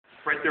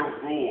right?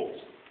 They're rules.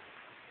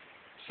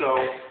 So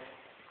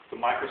the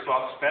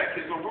Microsoft spec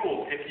is a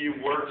rule. If you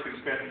were to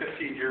spend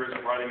 15 years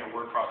writing a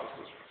word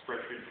processor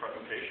spreadsheet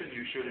presentation,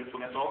 you should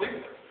implement all these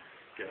things.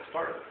 Get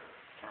started.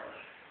 All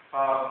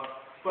right.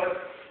 But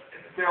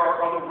there are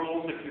other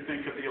rules if you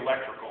think of the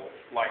electrical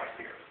lights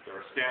here. There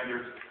are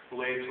standards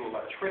related to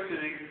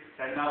electricity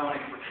that not only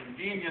for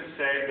convenience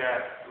say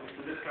that, at least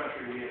in this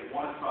country, we have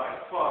one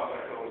size plug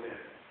that goes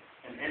in.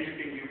 And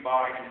anything you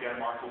buy in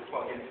Denmark will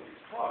plug into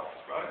these plugs,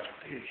 right?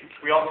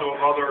 We also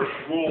have other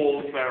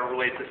rules that are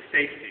related to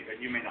safety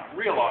that you may not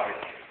realize,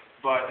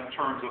 but in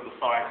terms of the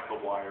size of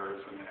the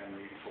wires and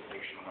the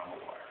infiltration around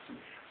the wires.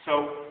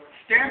 So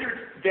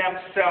standards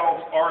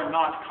themselves are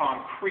not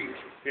concrete.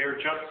 They're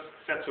just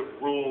sets of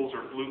rules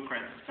or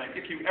blueprints saying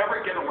if you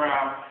ever get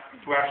around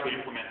to actually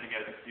implementing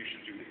it, you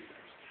should do these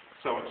things.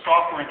 So in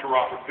software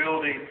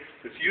interoperability,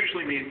 this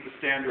usually means the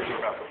standards are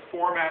about the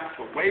format,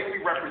 the way we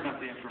represent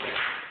the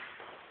information.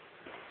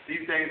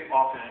 These days,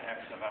 often in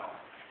XML.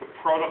 The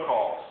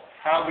protocols,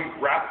 how we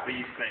wrap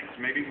these things.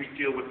 Maybe we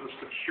deal with the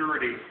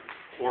security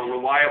or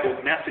reliable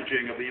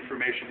messaging of the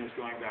information that's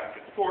going back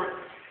and forth.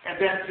 And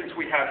then, since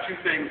we have two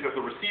things at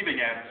the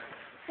receiving end,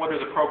 what are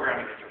the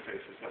programming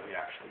interfaces that we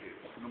actually use?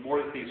 And the more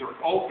that these are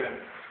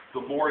open,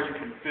 the more you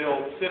can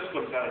build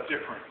systems out of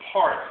different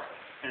parts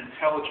and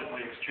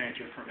intelligently exchange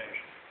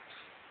information.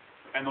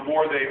 And the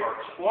more they are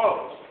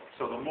closed,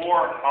 so the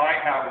more I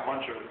have a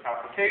bunch of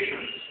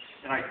applications,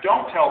 and I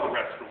don't tell the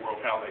rest of the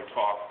world how they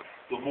talk,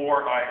 the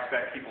more I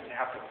expect people to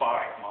have to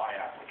buy my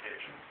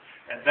application.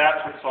 And that's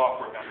what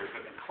software vendors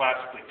have been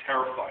classically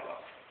terrified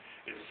of.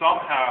 Is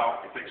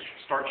somehow, if they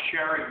start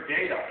sharing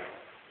data,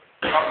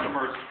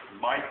 customers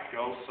might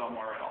go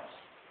somewhere else.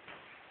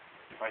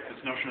 Right?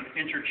 This notion of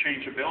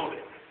interchangeability.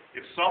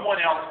 If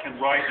someone else can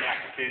write an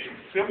application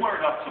similar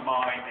enough to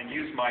mine and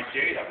use my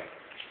data,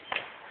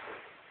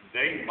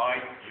 they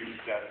might use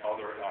that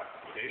other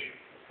application.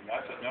 And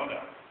that's a no-no.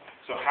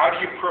 So how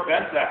do you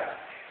prevent that?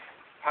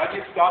 How do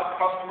you stop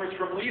customers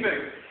from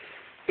leaving?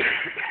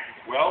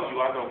 Well, you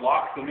either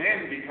lock them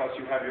in because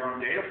you have your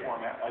own data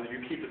format, either you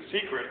keep it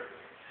secret,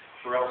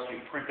 or else you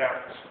print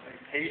out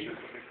pages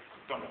that they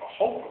don't have a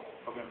hope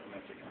of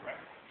implementing it, right?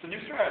 It's a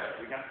new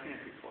strategy. We've not seen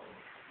it before.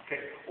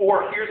 Okay.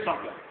 Or here's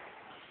something.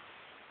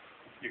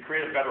 You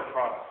create a better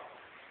product.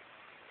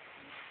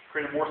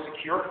 Create a more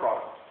secure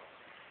product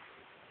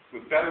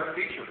with better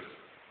features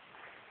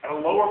at a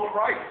lower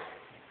price.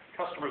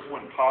 Customers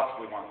wouldn't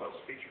possibly want those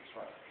features,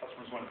 right?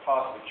 Customers wouldn't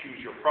possibly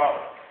choose your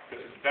product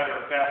because it's better,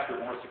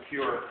 faster, more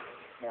secure,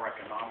 more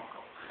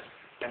economical.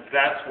 And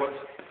that's what's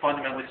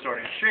fundamentally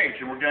starting to change.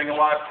 And we're getting a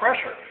lot of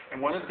pressure.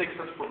 And one of the things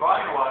that's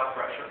providing a lot of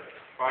pressure,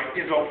 right,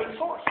 is open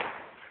source.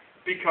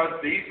 Because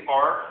these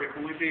are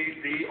frequently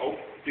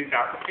these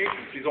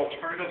applications, these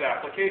alternative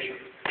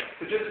applications.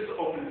 So just as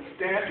open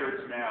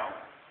standards now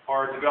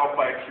are developed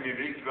by a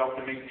community,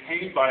 developed and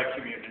maintained by a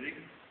community,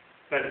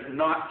 that is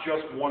not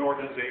just one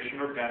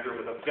organization or vendor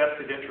with a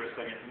vested interest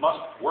saying it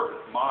must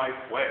work my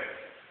way.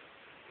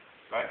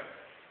 Right?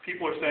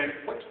 People are saying,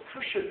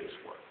 how should this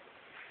work?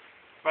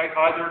 Right?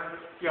 Either,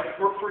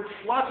 for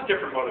lots of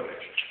different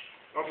motivations.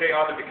 Okay,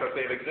 either because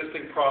they have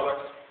existing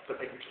products, but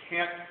they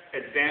can't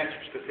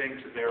advantage the thing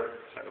to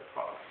their set of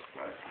products,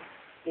 right?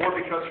 Or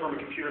because from a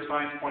computer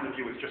science point of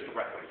view, it's just the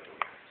right way of doing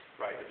it,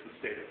 right? It's the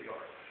state of the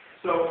art.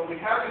 So we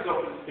have these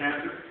open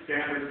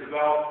standards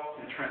developed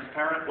in a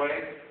transparent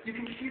way. You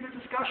can see the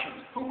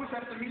discussions. Who was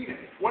at the meeting?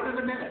 What are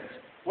the minutes?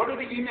 What are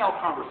the email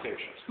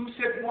conversations? Who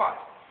said what?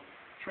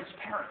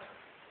 Transparent,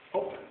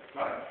 open,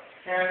 right?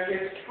 And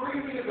it's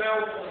freely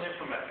available and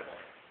implementable.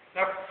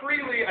 Now,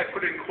 freely I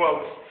put in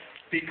quotes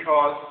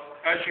because,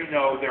 as you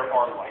know, there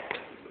are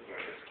licenses of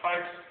various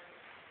types.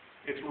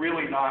 It's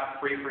really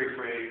not free,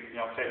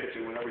 take it,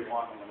 do whatever you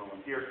want, and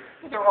everyone here.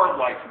 But there are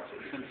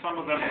licenses, and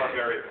some of them are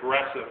very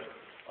aggressive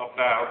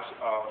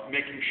about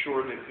making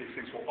sure that these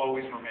things will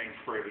always remain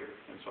free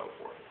and so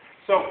forth.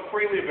 So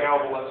freely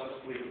available, let's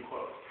just leave in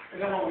quotes.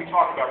 And then when we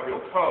talk about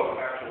real code,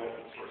 actual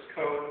open source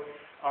code,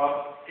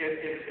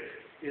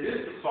 it is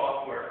the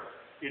software.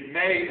 It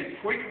may and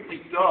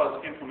frequently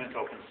does implement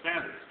open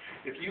standards.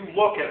 If you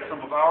look at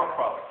some of our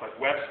products, like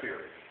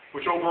WebSphere,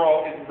 which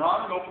overall is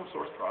not an open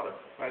source product,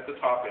 right at the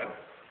top end.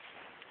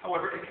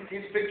 However, it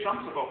contains big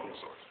chunks of open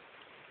source,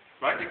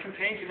 right? It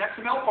contains an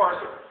XML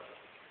parser,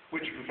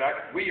 which in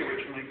fact we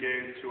originally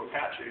gave to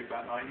Apache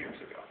about 9 years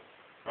ago,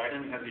 right?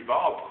 And has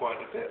evolved quite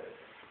a bit.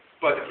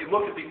 But if you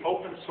look at the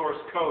open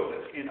source code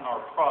that's in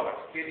our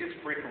products, it is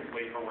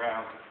frequently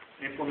around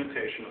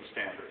implementation of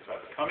standards,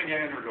 either coming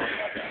in or going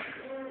back out,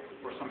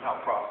 or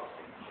somehow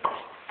processing.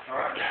 All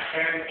right?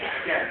 And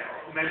again,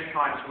 many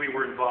times we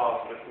were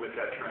involved with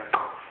that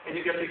transfer. And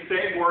you get these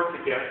same words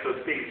again, so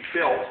it's being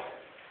built,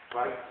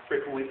 right,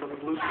 frequently from the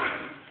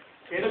blueprint,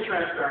 in a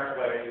transparent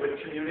way, with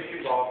community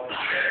involvement,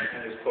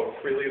 and is quote,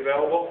 freely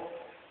available.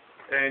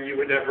 And you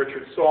would have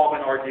Richard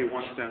Stallman argue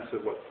one sense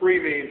of what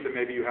free means, and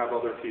maybe you have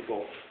other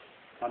people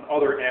on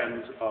other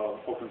ends of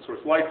open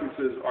source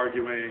licenses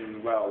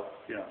arguing, well,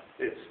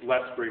 it's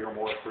less free or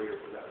more free or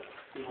whatever.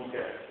 We won't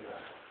get into that.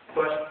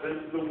 But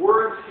the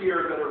words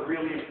here that are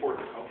really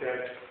important,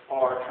 okay,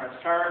 are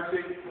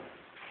transparency,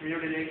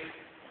 community,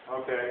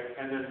 okay,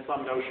 and then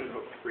some notion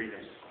of freedom,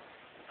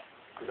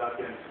 without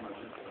getting too much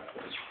into that.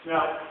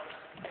 Now,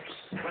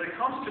 when it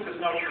comes to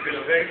this notion of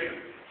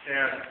innovation,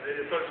 and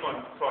it's first one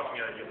talking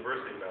at a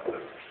university about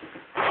this.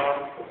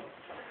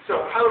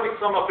 So how do we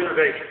sum up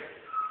innovation?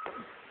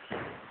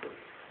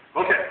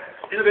 Okay,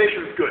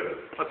 innovation is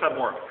good. Let's have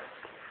more of it.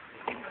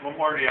 What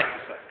more do you have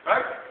to say,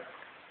 right?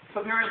 So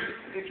if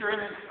you're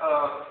in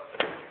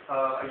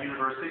a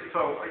university,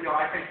 so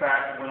I think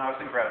back when I was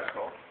in grad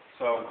school.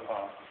 So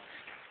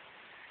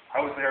I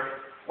was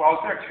there. Well, I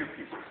was there 2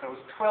 pieces. So it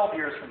was 12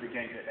 years from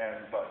beginning to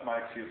end. But my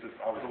excuse is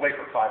I was away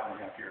for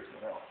 5.5 years in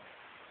the middle.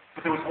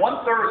 But there was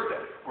one Thursday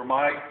where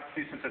my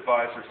thesis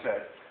advisor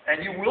said,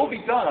 "And you will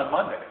be done on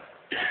Monday."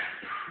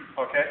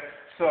 Okay.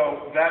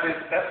 So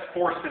that's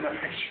forced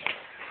innovation.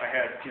 I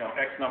had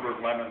X number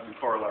of lemons and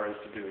corollaries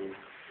to do.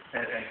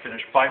 And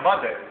finish by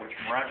Monday, which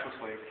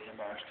miraculously I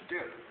managed to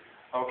do.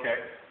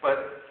 Okay,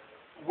 but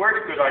where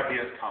do good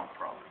ideas come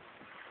from?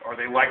 Are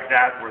they like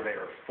that where they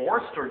are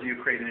forced, or do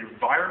you create an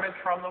environment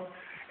from them?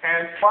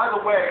 And by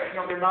the way,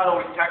 they're not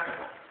always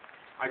technical.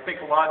 I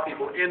think a lot of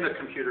people in the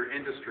computer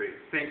industry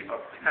think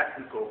of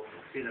technical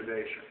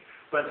innovation.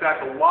 But in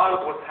fact, a lot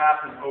of what's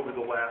happened over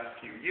the last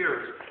few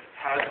years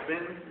has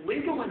been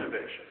legal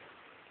innovation.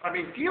 I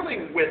mean,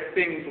 dealing with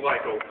things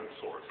like open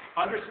source,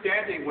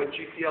 understanding what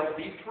GPL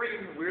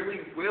v3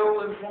 really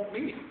will and won't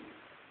mean.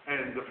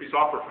 And the Free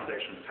Software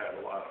Foundation has had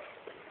a lot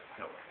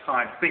of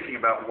time thinking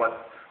about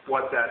what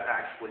that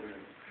actually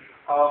means.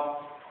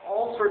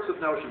 All sorts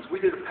of notions.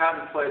 We did a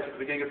patent pledge at the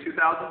beginning of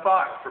 2005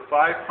 for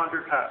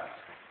 500 patents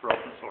for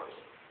open source.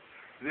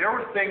 There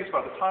were things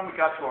by the time we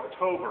got to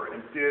October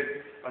and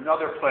did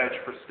another pledge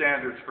for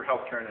standards for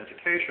healthcare and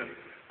education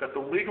that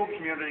the legal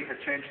community had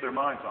changed their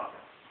minds on,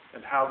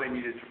 and how they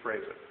needed to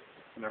phrase it.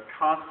 And they're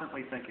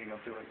constantly thinking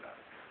of doing that,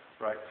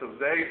 right? So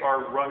they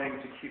are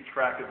running to keep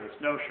track of this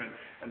notion,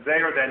 and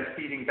they are then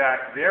feeding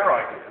back their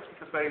ideas,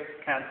 because they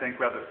can think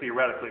rather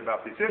theoretically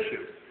about these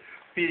issues,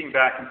 feeding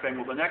back and saying,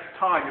 well, the next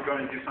time you're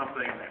going to do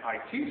something on the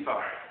IT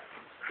side,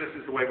 this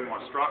is the way we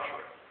want to structure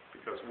it,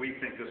 because we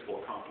think this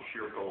will accomplish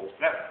your goals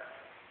better,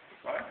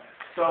 right?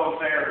 So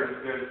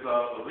there's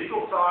the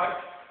legal side.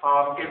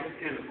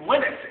 Is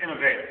Linux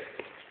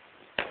innovative?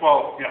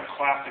 Well,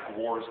 classic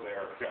wars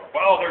there.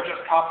 Well, they're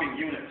just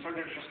copying Unix, or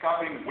they're just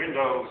copying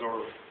Windows,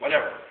 or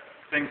whatever.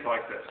 Things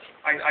like this.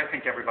 I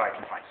think everybody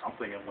can find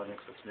something in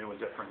Linux that's new and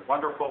different and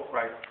wonderful,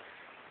 right?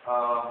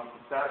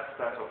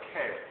 That's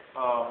okay,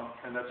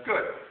 and that's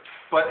good.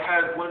 But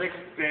has Linux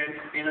been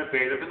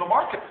innovative in the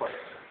marketplace?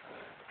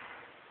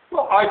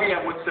 Well,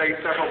 IBM would say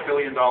several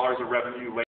 $billion of revenue